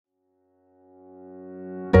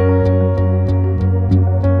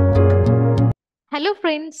Hello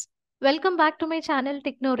friends, welcome back to my channel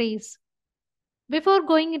Techno Race. Before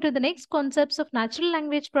going into the next concepts of natural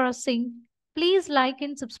language processing, please like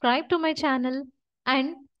and subscribe to my channel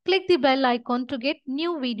and click the bell icon to get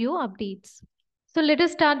new video updates. So let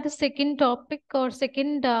us start the second topic or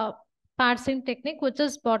second parsing technique, which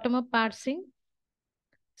is bottom-up parsing.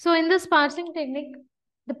 So in this parsing technique,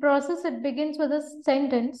 the process it begins with a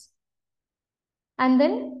sentence and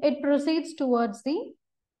then it proceeds towards the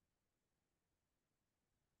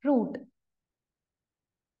root.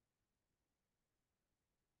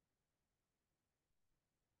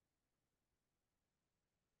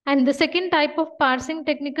 And the second type of parsing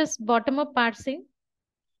technique is bottom-up parsing.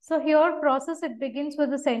 So here process it begins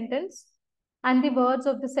with a sentence and the words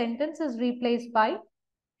of the sentence is replaced by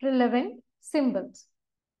relevant symbols.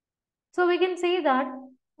 So we can say that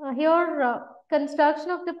here construction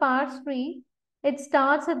of the parse tree, it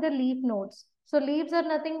starts at the leaf nodes. So leaves are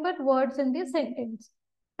nothing but words in the sentence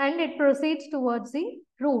and it proceeds towards the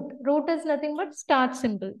root. Root is nothing but start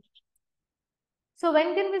symbol. So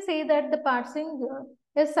when can we say that the parsing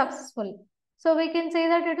is successful? So we can say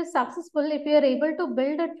that it is successful if you are able to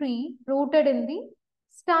build a tree rooted in the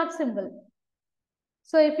start symbol.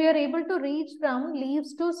 So if you are able to reach from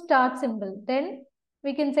leaves to start symbol, then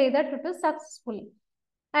we can say that it is successful.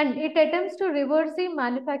 And it attempts to reverse the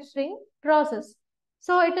manufacturing process.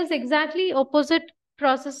 So it is exactly opposite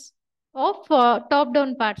process of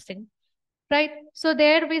top-down parsing, right? So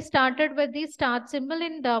there we started with the start symbol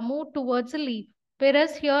and moved towards the leaf.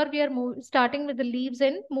 Whereas here we are starting with the leaves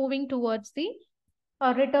and moving towards the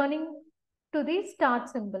returning to the start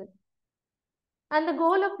symbol. And the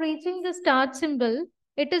goal of reaching the start symbol,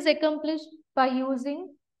 it is accomplished by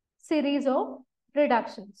using series of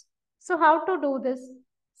reductions. So how to do this?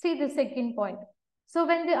 See the second point. So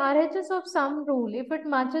when the RHS of some rule, if it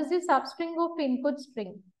matches the substring of input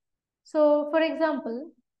string. So for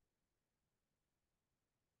example,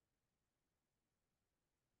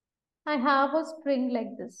 I have a string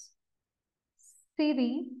like this.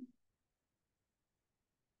 Siri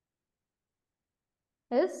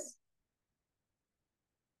is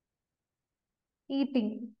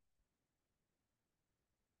eating.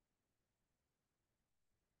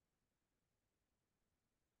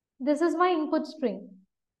 This is my input string.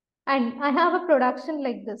 And I have a production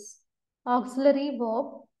like this. Auxiliary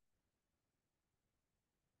verb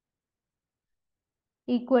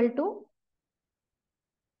equal to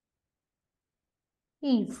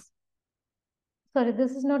is. Sorry,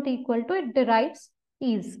 this is not equal to, it derives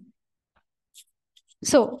is.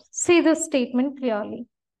 So, see this statement clearly.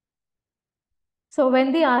 So,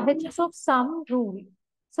 when the RHS of some rule,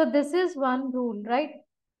 so this is one rule, right?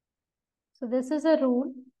 So, this is a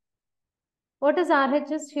rule. What is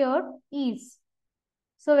RHS here? Is.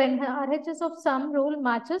 So, when RHS of some rule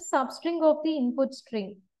matches substring of the input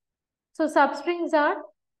string. So, substrings are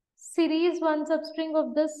series one substring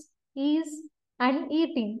of this is and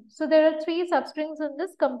eating. So, there are three substrings in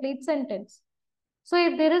this complete sentence. So,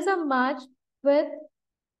 if there is a match with,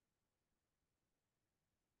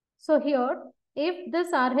 so here, if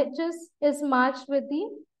this RHS is matched with the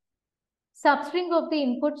substring of the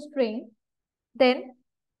input string, then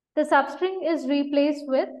the substring is replaced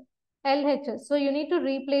with LHS. So you need to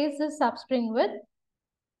replace this substring with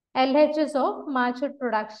LHS of matched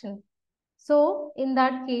production. So in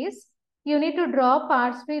that case, you need to draw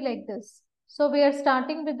parse tree like this. So we are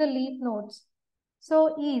starting with the leaf nodes.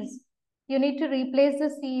 So is, you need to replace the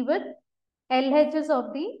C with LHS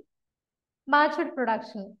of the matched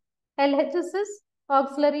production. LHS is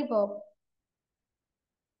auxiliary verb.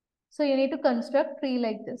 So you need to construct tree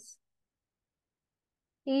like this.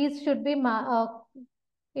 Is should be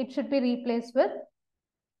it should be replaced with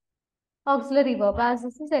auxiliary verb as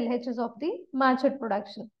this is LHS of the matched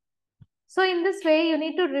production. So in this way, you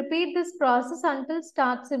need to repeat this process until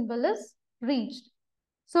start symbol is reached.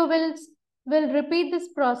 So we'll repeat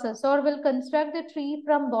this process or we'll construct the tree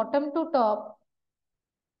from bottom to top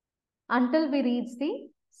until we reach the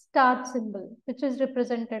start symbol, which is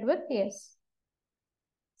represented with S.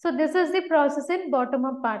 So this is the process in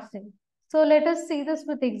bottom-up parsing. So let us see this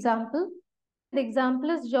with example. The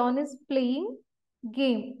example is John is playing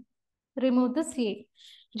game. Remove the CA.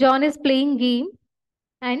 John is playing game.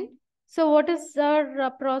 And so what is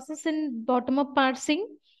our process in bottom-up parsing?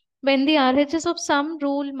 When the RHS of some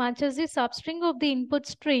rule matches the substring of the input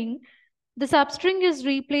string, the substring is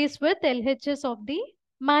replaced with LHS of the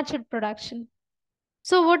matched production.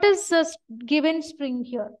 So what is the given string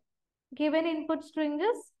here? Given input string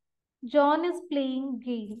is John is playing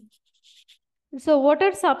game. So what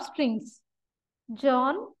are substrings?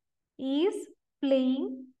 John is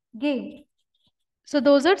playing game. So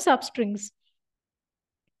those are substrings.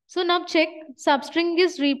 So now check substring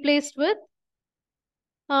is replaced with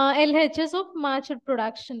LHS of matched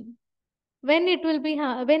production. When it will be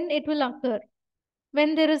when it will occur?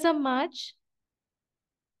 When there is a match,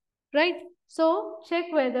 right? So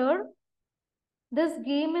check whether this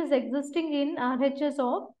game is existing in RHS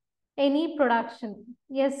of any production.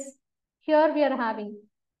 Yes, here we are having.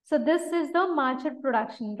 So this is the matched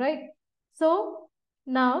production, right? So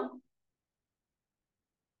now,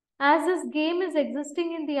 as this game is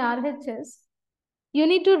existing in the RHS, you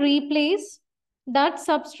need to replace that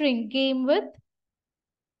substring game with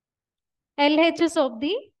LHS of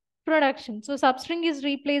the production. So substring is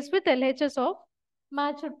replaced with LHS of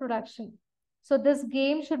matched production. So this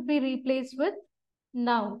game should be replaced with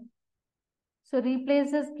noun. So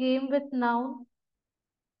replace this game with noun.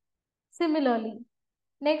 Similarly,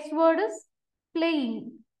 next word is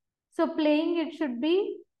playing. So playing, it should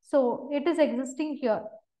be, so it is existing here.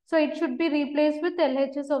 So it should be replaced with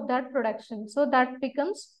LHS of that production. So that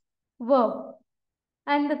becomes verb.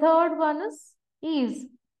 And the third one is.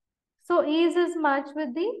 So is matched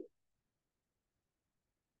with the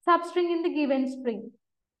substring in the given string.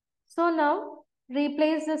 So now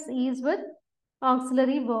replace this is with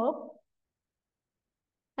auxiliary verb.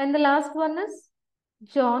 And the last one is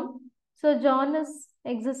John. So John is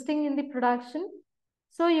existing in the production.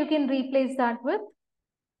 So you can replace that with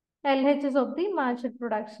LHS of the matched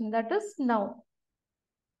production, that is now.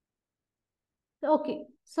 Okay,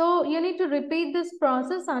 so you need to repeat this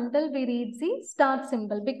process until we reach the start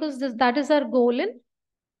symbol, because that is our goal in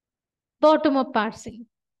bottom-up parsing.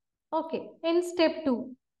 Okay, in step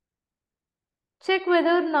 2, check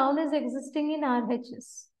whether noun is existing in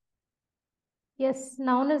RHS. Yes,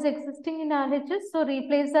 noun is existing in RHS, so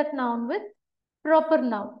replace that noun with proper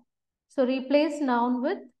noun. So replace noun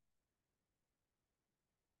with,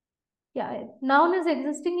 noun is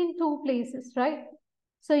existing in 2 places, right?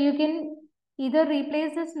 So you can either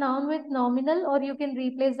replace this noun with nominal, or you can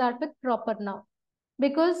replace that with proper noun.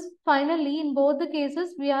 Because finally, in both the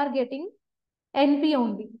cases, we are getting NP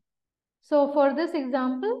only. So for this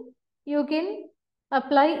example, you can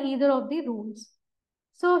apply either of the rules.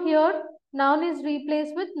 So here, noun is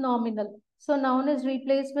replaced with nominal. So noun is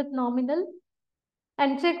replaced with nominal.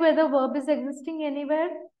 And check whether verb is existing anywhere.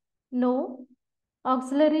 No.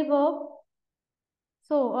 Auxiliary verb.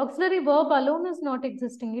 So auxiliary verb alone is not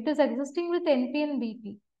existing. It is existing with NP and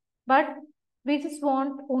BP. But we just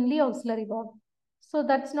want only auxiliary verb. So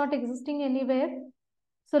that's not existing anywhere.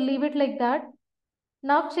 So leave it like that.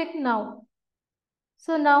 Now check noun.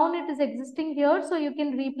 So noun, it is existing here. So you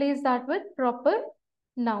can replace that with proper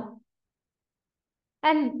noun.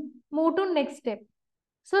 And move to next step.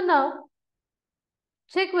 So now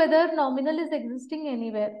check whether nominal is existing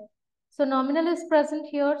anywhere. So nominal is present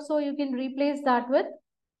here. So you can replace that with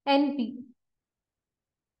NP.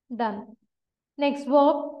 Done. Next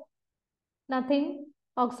verb, nothing.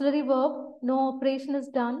 Auxiliary verb, no operation is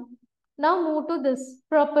done. Now move to this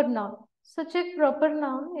proper noun. So check proper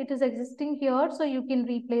noun, it is existing here. So you can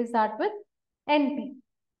replace that with NP.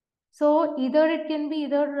 So either it can be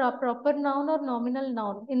either a proper noun or nominal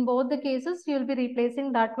noun. In both the cases, you will be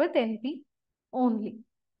replacing that with NP only.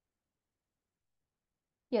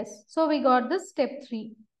 Yes, so we got this step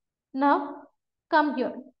 3. Now come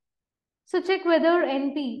here. So check whether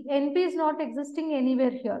NP is not existing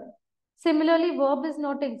anywhere here. Similarly, verb is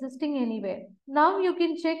not existing anywhere. Now you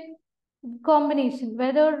can check combination,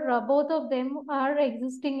 whether both of them are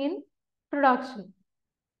existing in production.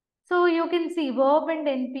 So you can see verb and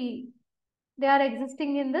NP, they are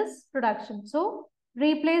existing in this production. So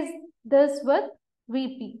replace this with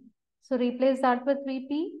VP. So replace that with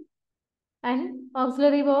VP, and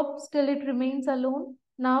auxiliary verb, still it remains alone.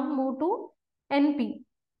 Now move to NP.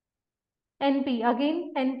 NP,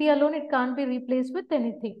 again NP alone, it can't be replaced with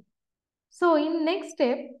anything. So in next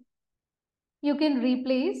step, you can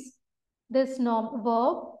replace this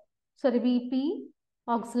VP,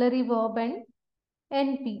 auxiliary verb and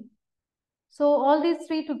NP. So all these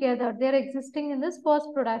 3 together, they're existing in this post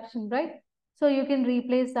production, right? So you can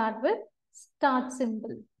replace that with start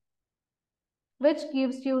symbol, which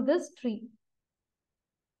gives you this tree.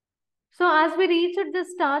 So as we reach at the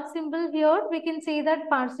start symbol here, we can say that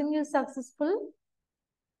parsing is successful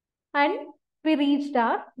and we reached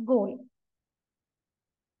our goal.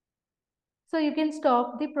 So you can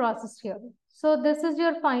stop the process here. So this is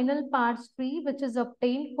your final parse tree, which is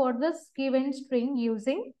obtained for this given string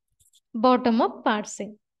using bottom-up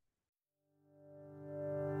parsing.